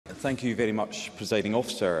Thank you very much, Presiding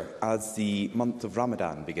Officer. As the month of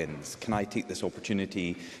Ramadan begins, can I take this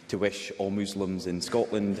opportunity to wish all Muslims in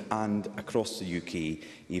Scotland and across the UK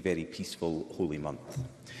a very peaceful holy month.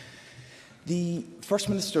 The First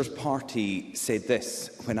Minister's party said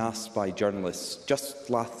this when asked by journalists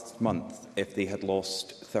just last month if they had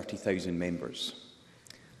lost 30,000 members.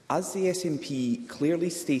 As the SNP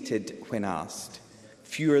clearly stated when asked,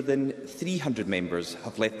 fewer than 300 members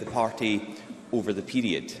have left the party over the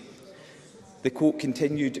period. The quote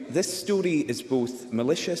continued, "This story is both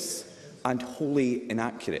malicious and wholly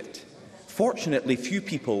inaccurate. Fortunately, few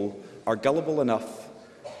people are gullible enough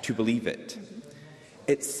to believe it."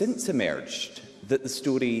 It's since emerged that the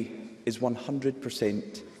story is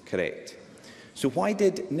 100% correct. So why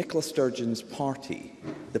did Nicola Sturgeon's party,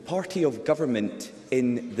 the party of government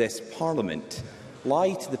in this Parliament,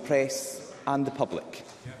 lie to the press and the public?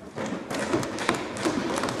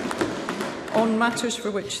 On matters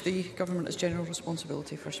for which the Government has general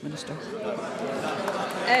responsibility, First Minister.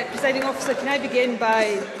 Presiding Officer, can I begin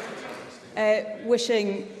by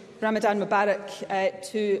wishing Ramadan Mubarak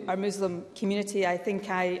to our Muslim community. I think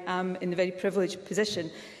I am in the very privileged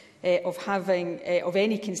position of having, of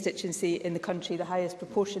any constituency in the country, the highest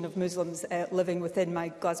proportion of Muslims living within my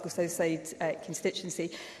Glasgow Southside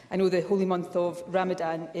constituency. I know the holy month of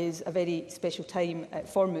Ramadan is a very special time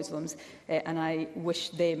for Muslims, and I wish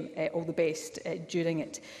them all the best during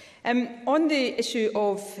it. On the issue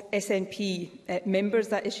of SNP members,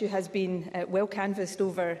 that issue has been well canvassed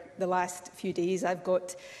over the last few days. I've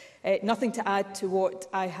got nothing to add to what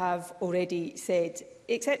I have already said,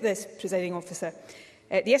 except this, Presiding Officer.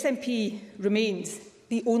 The SNP remains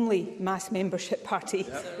the only mass membership party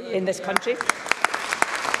in this country.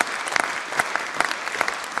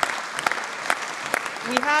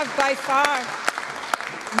 We have by far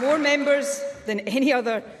more members than any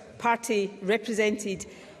other party represented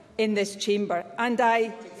in this chamber. And I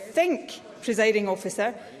think, Presiding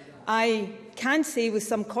Officer, I can say with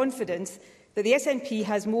some confidence that the SNP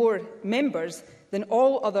has more members than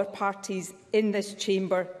all other parties in this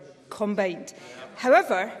chamber combined.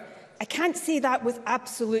 However, I can't say that with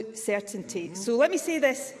absolute certainty. So let me say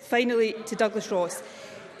this finally to Douglas Ross.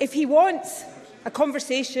 If he wants a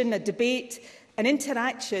conversation, a debate, an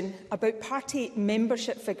interaction about party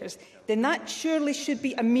membership figures, then that surely should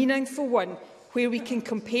be a meaningful one where we can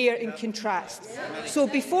compare and contrast. So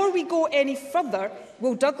before we go any further,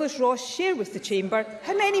 will Douglas Ross share with the Chamber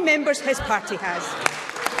how many members his party has?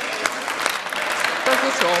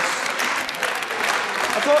 Douglas Ross.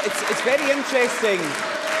 I thought it's very interesting.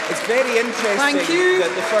 It's very interesting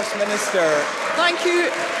that the First Minister... Thank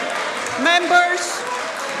you. Members,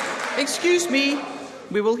 excuse me.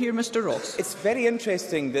 We will hear Mr Ross. It's very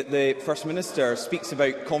interesting that the First Minister speaks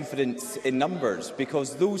about confidence in numbers,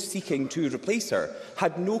 because those seeking to replace her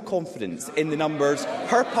had no confidence in the numbers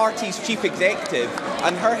her party's chief executive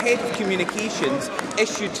and her head of communications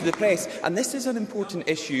issued to the press. And this is an important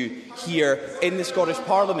issue here in the Scottish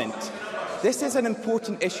Parliament. This is an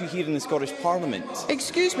important issue here in the Scottish Parliament.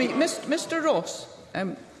 Excuse me, Mr Ross.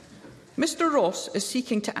 Mr Ross is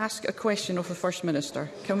seeking to ask a question of the First Minister.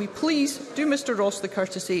 Can we please do Mr Ross the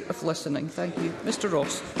courtesy of listening? Thank you. Mr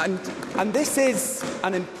Ross. And this is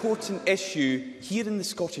an important issue here in the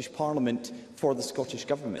Scottish Parliament for the Scottish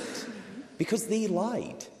Government, because they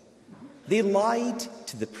lied. They lied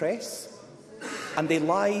to the press and they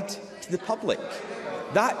lied to the public.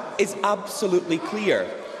 That is absolutely clear.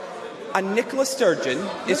 And Nicola Sturgeon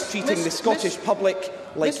is treating the Scottish public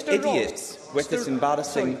like idiots with this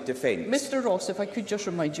embarrassing defence. Mr Ross, if I could just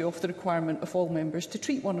remind you of the requirement of all members to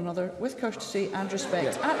treat one another with courtesy and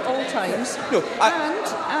respect at all times.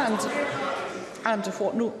 And of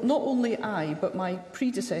what not only I, but my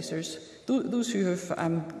predecessors, those who have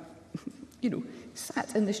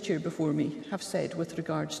sat in this chair before me, have said with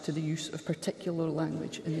regards to the use of particular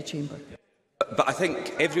language in the chamber. But I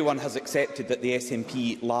think everyone has accepted that the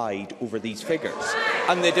SNP lied over these figures.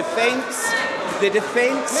 And the defence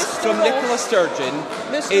from Nicola Sturgeon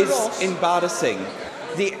is embarrassing.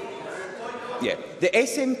 The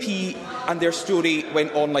SNP and their story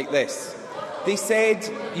went on like this. They said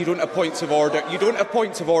you don't have points of order. You don't have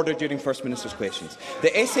points of order during First Minister's questions.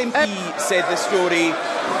 The SNP said the story...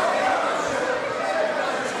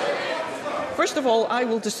 First of all, I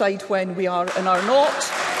will decide when we are and are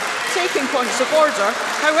not taking points of order.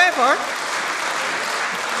 However,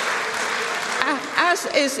 as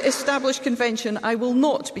is established convention, I will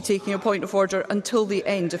not be taking a point of order until the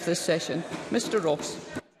end of this session. Mr Ross.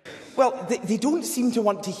 Well, they don't seem to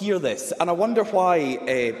want to hear this, and I wonder why,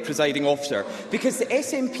 Presiding Officer, because the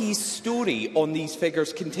SNP's story on these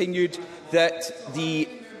figures continued that the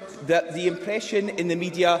that the impression in the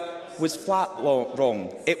media was flat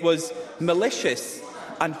wrong. It was malicious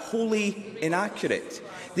and wholly inaccurate.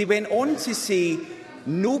 They went on to say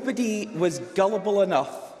nobody was gullible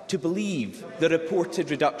enough to believe the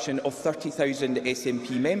reported reduction of 30,000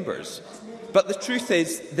 SNP members. But the truth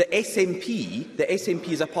is the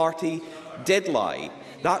SNP as a party did lie.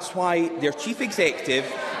 That's why their chief executive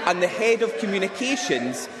and the head of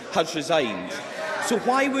communications has resigned. So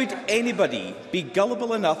why would anybody be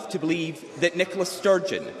gullible enough to believe that Nicola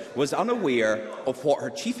Sturgeon was unaware of what her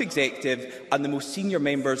chief executive and the most senior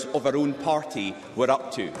members of her own party were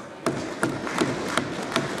up to?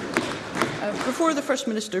 Before the First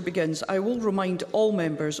Minister begins, I will remind all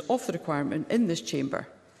members of the requirement in this chamber.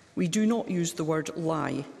 We do not use the word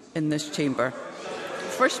lie in this chamber.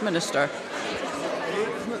 First Minister.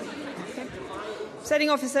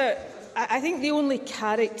 Presiding Officer, I think the only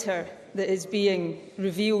character that is being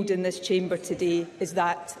revealed in this chamber today is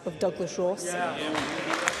that of Douglas Ross. Now,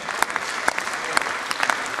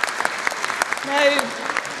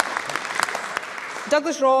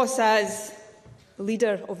 Douglas Ross, as the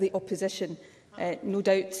leader of the opposition, no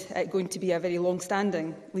doubt going to be a very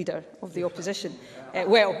long-standing leader of the opposition,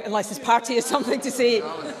 well, unless his party has something to say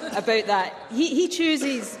about that. He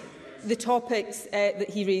chooses the topics that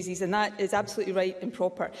he raises, and that is absolutely right and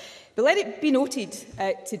proper. But let it be noted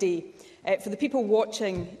today, for the people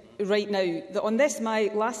watching right now, that on this, my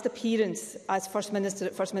last appearance as First Minister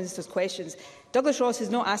at First Minister's Questions, Douglas Ross is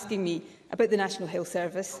not asking me about the National Health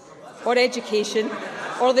Service, or education,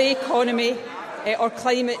 or the economy, or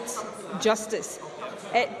climate justice.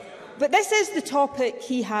 But this is the topic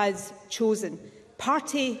he has chosen: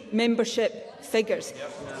 party membership figures.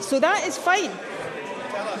 So that is fine.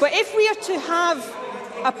 But if we are to have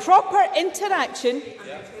a proper interaction,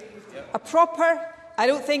 I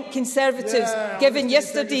don't think Conservatives, given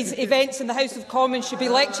yesterday's events in the House of Commons, should be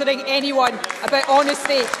lecturing anyone about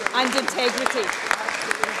honesty and integrity.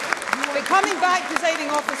 But coming back, Presiding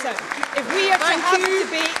Officer, if we are to have a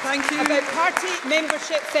debate about party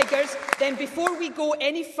membership figures, then before we go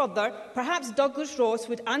any further, perhaps Douglas Ross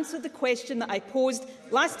would answer the question that I posed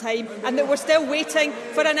last time and that we're still waiting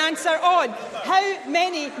for an answer on. How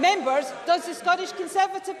many members does the Scottish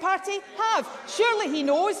Conservative Party have? Surely he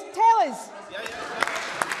knows. Tell us.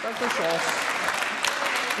 Douglas Ross.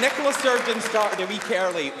 Nicola Sturgeon started a week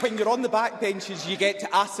early. When you're on the backbenches, you get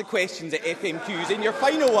to ask the questions at FMQs. In your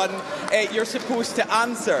final one, you're supposed to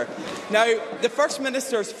answer. Now, the First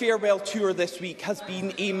Minister's farewell tour this week has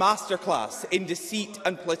been a masterclass in deceit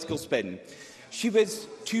and political spin. She was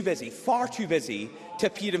too busy, far too busy, to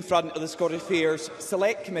appear in front of the Scottish Affairs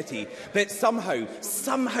Select Committee, but somehow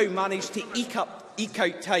managed to eke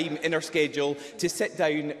out time in her schedule to sit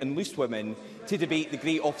down in Loose Women to debate the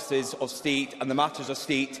great offices of state and the matters of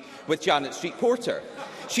state with Janet Street-Porter.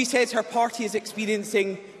 She says her party is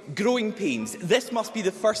experiencing growing pains. This must be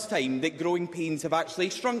the first time that growing pains have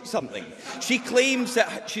actually shrunk something. She claims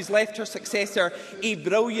that she's left her successor a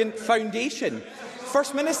brilliant foundation.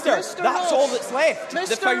 First Minister, that's all that's left.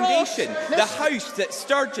 The foundation, the house that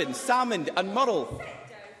Sturgeon, Salmond and Murrell.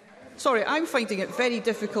 Sorry, I'm finding it very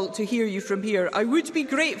difficult to hear you from here. I would be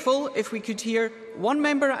grateful if we could hear one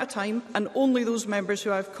member at a time and only those members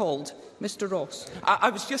who I've called. Mr Ross. I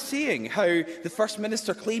was just saying how the First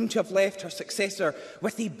Minister claimed to have left her successor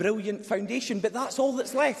with a brilliant foundation, but that's all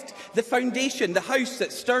that's left. The foundation, the house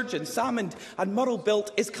that Sturgeon, Salmond and Murrell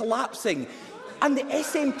built is collapsing. And the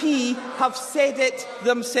SNP have said it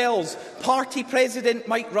themselves. Party President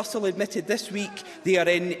Mike Russell admitted this week they are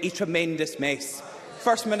in a tremendous mess.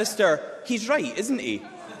 First Minister, he's right, isn't he?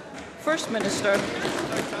 First Minister.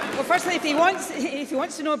 Well, firstly, if he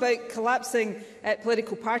wants to know about collapsing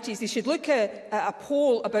political parties, he should look at a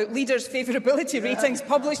poll about leaders' favourability ratings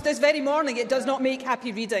published this very morning. It does not make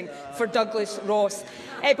happy reading for Douglas Ross.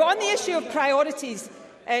 But on the issue of priorities,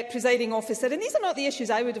 Presiding Officer, and these are not the issues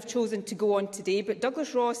I would have chosen to go on today, but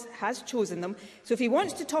Douglas Ross has chosen them. So if he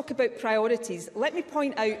wants to talk about priorities, let me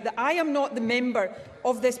point out that I am not the member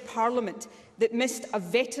of this Parliament that missed a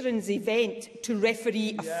veterans' event to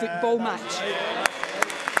referee a football match.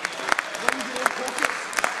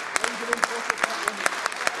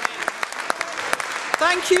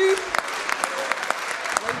 Thank you.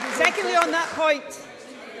 Secondly, on that point,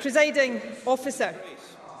 Presiding Officer,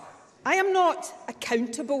 I am not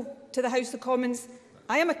accountable to the House of Commons.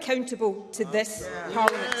 I am accountable to this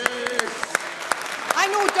Parliament. I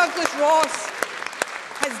know Douglas Ross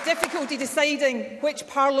has difficulty deciding which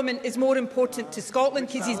Parliament is more important to Scotland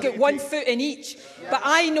because he's got one foot in each. But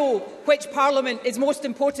I know which Parliament is most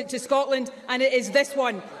important to Scotland, and it is this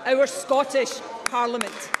one, our Scottish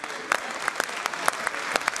Parliament.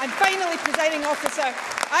 And finally, Presiding Officer,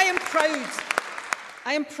 I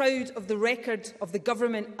am proud of the record of the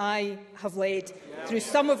government I have led through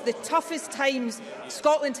some of the toughest times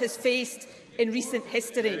Scotland has faced in recent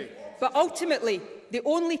history. But ultimately, the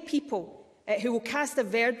only people who will cast a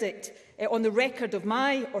verdict on the record of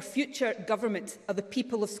my or future government are the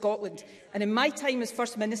people of Scotland. And in my time as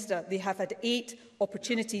First Minister, they have had 8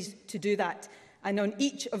 opportunities to do that. And on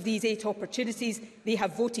each of these 8 opportunities, they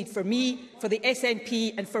have voted for me, for the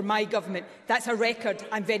SNP and for my government. That's a record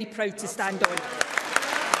I'm very proud to stand on.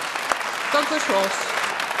 Douglas Ross.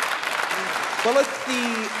 Well, if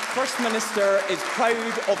the First Minister is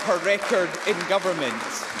proud of her record in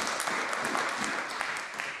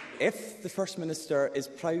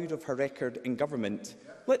government,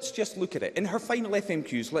 let's just look at it. In her final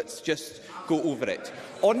FMQs, let's just go over it.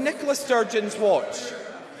 On Nicola Sturgeon's watch...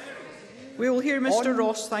 We will hear Mr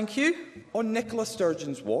Ross, thank you. On Nicola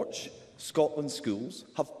Sturgeon's watch, Scotland's schools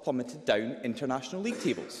have plummeted down international league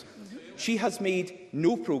tables. She has made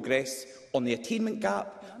no progress on the attainment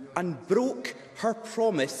gap and broke her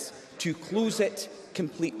promise to close it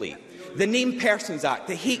completely. The Named Persons Act,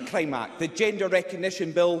 the Hate Crime Act, the Gender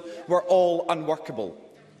Recognition Bill were all unworkable.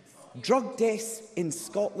 Drug deaths in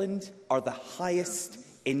Scotland are the highest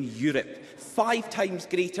in Europe, 5 times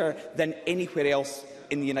greater than anywhere else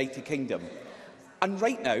in the United Kingdom. And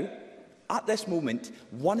right now, at this moment,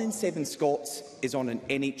 1 in 7 Scots is on an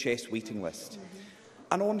NHS waiting list.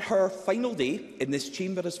 And on her final day in this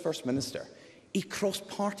chamber as First Minister, a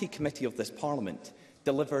cross-party committee of this Parliament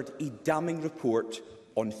delivered a damning report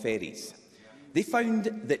on ferries. They found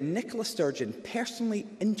that Nicola Sturgeon personally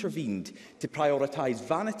intervened to prioritise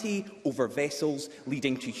vanity over vessels,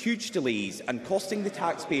 leading to huge delays and costing the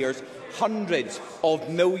taxpayers hundreds of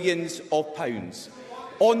millions of pounds.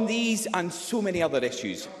 On these and so many other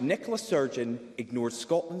issues, Nicola Sturgeon ignored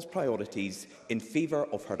Scotland's priorities in favour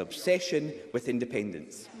of her obsession with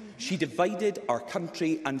independence. She divided our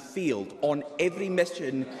country and failed on every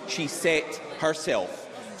mission she set herself.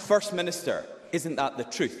 First Minister, isn't that the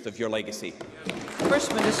truth of your legacy?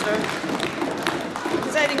 First Minister.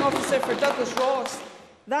 Presiding Officer, for Douglas Ross,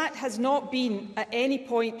 that has not been at any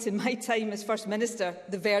point in my time as First Minister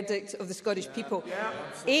the verdict of the Scottish people.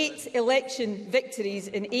 8 election victories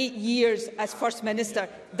in 8 years as First Minister,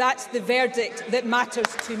 that's the verdict that matters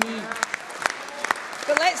to me.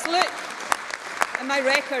 But let's look at my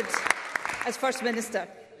record as First Minister.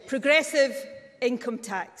 Progressive income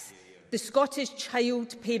tax, the Scottish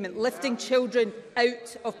Child Payment, lifting children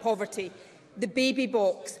out of poverty, the baby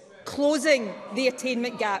box, closing the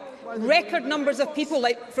attainment gap, record numbers of people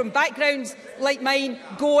from backgrounds like mine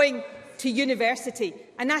going to university,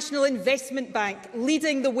 a national investment bank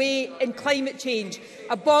leading the way in climate change,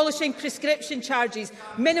 abolishing prescription charges,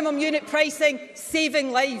 minimum unit pricing,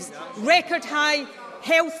 saving lives, record high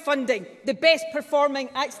health funding, the best performing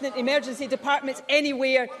accident emergency departments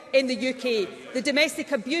anywhere in the UK, the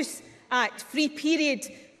Domestic Abuse Act, free period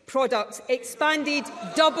products, expanded,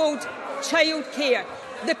 doubled childcare,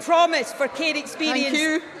 the promise for care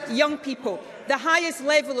experienced young people, the highest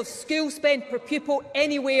level of school spend per pupil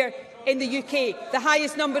anywhere in the UK, the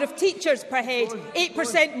highest number of teachers per head,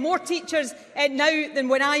 8% more teachers now than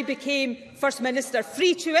when I became First Minister,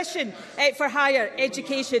 free tuition for higher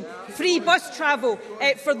education, free bus travel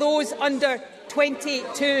for those under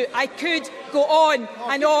 22. I could go on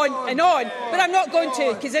and on and on, but I'm not going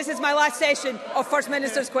to, because this is my last session of First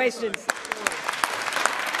Minister's questions.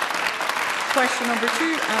 Question number 2,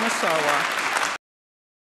 Anna Sarwar.